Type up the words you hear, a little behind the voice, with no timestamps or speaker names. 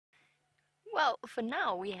Well, for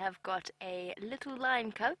now we have got a little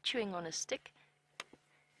lion cub chewing on a stick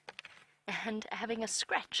and having a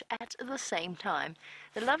scratch at the same time.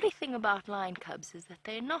 The lovely thing about lion cubs is that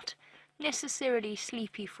they're not necessarily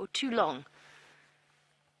sleepy for too long.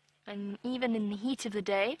 And even in the heat of the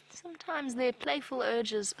day, sometimes their playful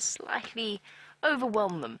urges slightly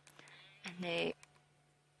overwhelm them and they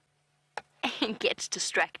get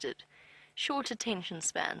distracted. Short attention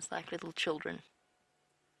spans like little children.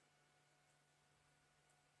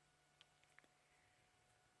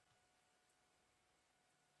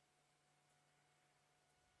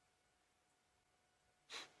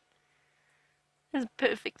 There's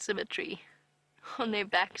perfect symmetry on their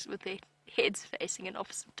backs with their heads facing in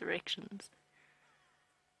opposite directions.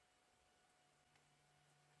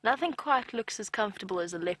 Nothing quite looks as comfortable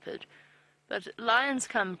as a leopard, but lions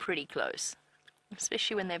come pretty close,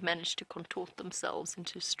 especially when they've managed to contort themselves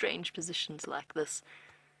into strange positions like this,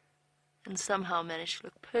 and somehow manage to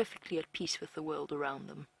look perfectly at peace with the world around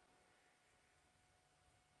them.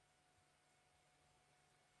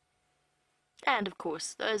 And, of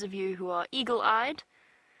course, those of you who are eagle-eyed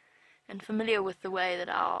and familiar with the way that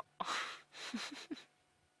our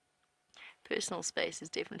personal space is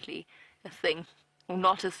definitely a thing, or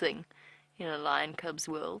not a thing, in a lion cub's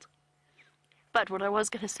world. But what I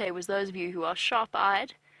was going to say was those of you who are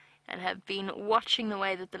sharp-eyed and have been watching the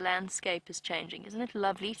way that the landscape is changing. Isn't it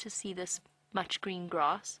lovely to see this much green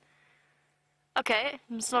grass? Okay,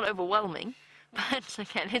 it's not overwhelming, but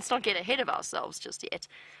okay, let's not get ahead of ourselves just yet.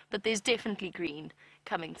 But there's definitely green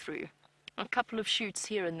coming through. A couple of shoots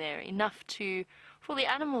here and there, enough for the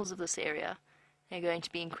animals of this area. They're going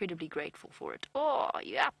to be incredibly grateful for it. Oh, are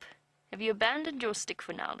you up? Have you abandoned your stick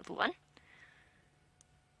for now, little one?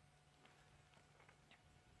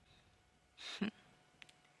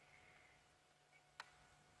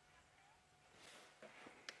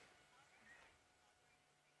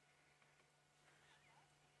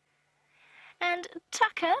 And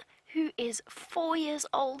Tucker, who is 4 years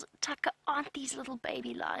old. Tucker, aren't these little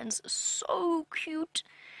baby lions so cute?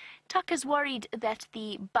 Tucker's worried that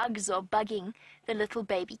the bugs are bugging the little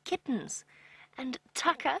baby kittens. And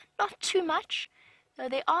Tucker, not too much, though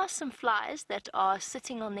there are some flies that are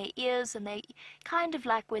sitting on their ears, and they kind of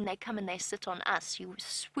like when they come and they sit on us, you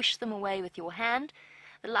swish them away with your hand.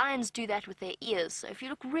 The lions do that with their ears. So if you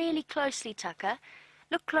look really closely, Tucker,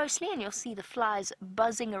 look closely and you'll see the flies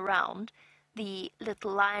buzzing around the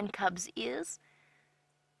little lion cub's ears.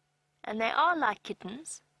 And they are like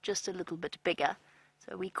kittens, just a little bit bigger.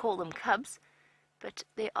 So we call them cubs, but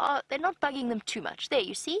they're not bugging them too much. There,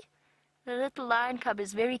 you see? The little lion cub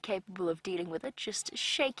is very capable of dealing with it, just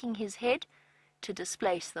shaking his head to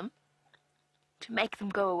displace them, to make them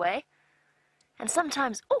go away. And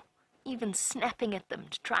sometimes, oh, even snapping at them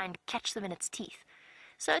to try and catch them in its teeth.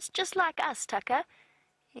 So it's just like us, Tucker.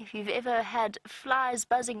 If you've ever had flies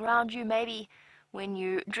buzzing around you, maybe when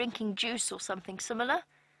you're drinking juice or something similar,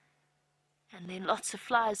 and then lots of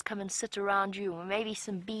flies come and sit around you, or maybe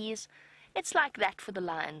some bees, it's like that for the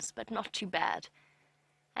lions, but not too bad.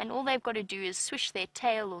 And all they've got to do is swish their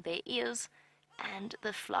tail or their ears, and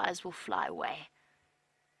the flies will fly away.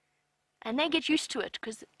 And they get used to it,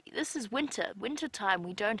 because this is winter. Winter time,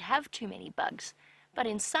 we don't have too many bugs. But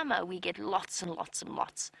in summer, we get lots and lots and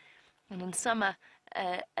lots. And in summer,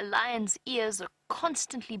 a lion's ears are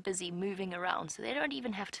constantly busy moving around, so they don't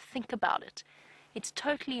even have to think about it. It's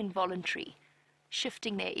totally involuntary,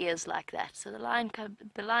 shifting their ears like that. So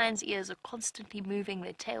the lion's ears are constantly moving,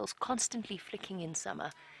 their tails constantly flicking in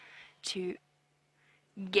summer to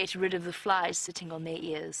get rid of the flies sitting on their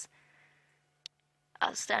ears.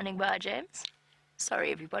 Standing by, James.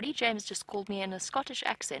 Sorry, everybody. James just called me in a Scottish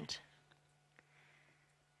accent.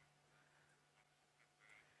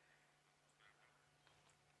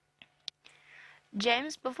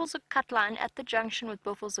 James, Buffelshoek cut line at the junction with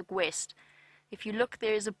Buffelshoek West. If you look,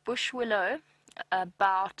 there is a bush willow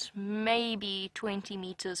about maybe 20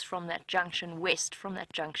 meters from that junction, west from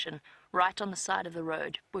that junction, right on the side of the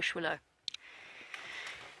road, bush willow.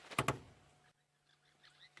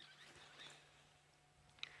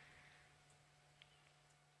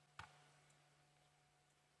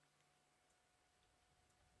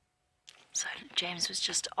 So James was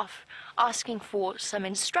just off asking for some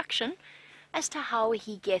instruction as to how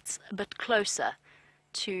he gets a bit closer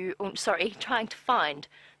to, trying to find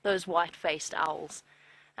those white-faced owls.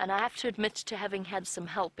 And I have to admit to having had some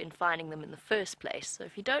help in finding them in the first place. So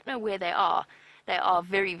if you don't know where they are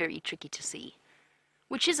very, very tricky to see.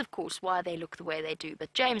 Which is, of course, why they look the way they do.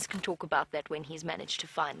 But James can talk about that when he's managed to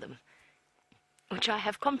find them, which I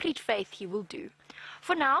have complete faith he will do.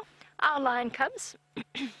 For now, our lion cubs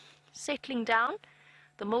settling down.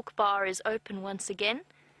 The milk bar is open once again,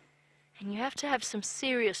 and you have to have some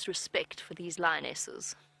serious respect for these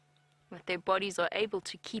lionesses, that their bodies are able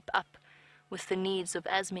to keep up with the needs of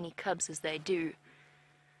as many cubs as they do.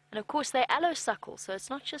 And of course they allosuckle, so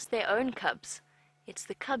it's not just their own cubs, it's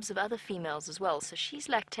the cubs of other females as well. So she's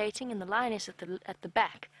lactating, and the lioness at the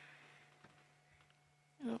back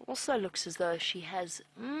also looks as though she has,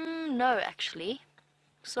 no actually,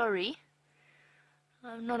 sorry,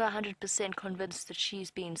 I'm not 100% convinced that she's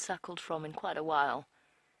been suckled from in quite a while.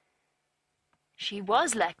 She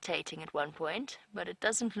was lactating at one point, but it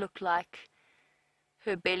doesn't look like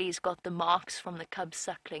her belly's got the marks from the cub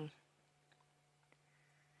suckling.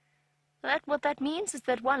 What that means is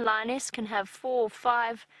that one lioness can have 4 or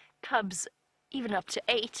 5 cubs, even up to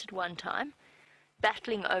 8 at one time,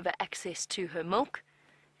 battling over access to her milk.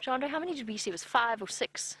 Jandre, how many did we see? It was 5 or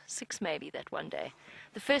 6? 6 maybe that one day.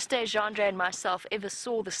 The first day Jandre and myself ever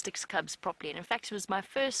saw the Styx Cubs properly, and in fact it was my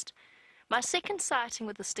second sighting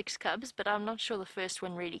with the Styx Cubs, but I'm not sure the first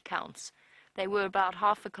one really counts. They were about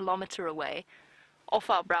half a kilometer away, off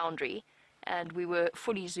our boundary, and we were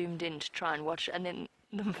fully zoomed in to try and watch, and then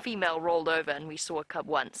the female rolled over and we saw a cub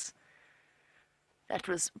once. That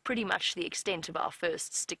was pretty much the extent of our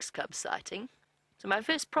first Styx Cub sighting. So my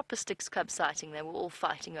first proper Styx Cub sighting, they were all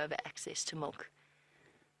fighting over access to milk.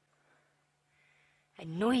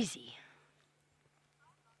 And noisy.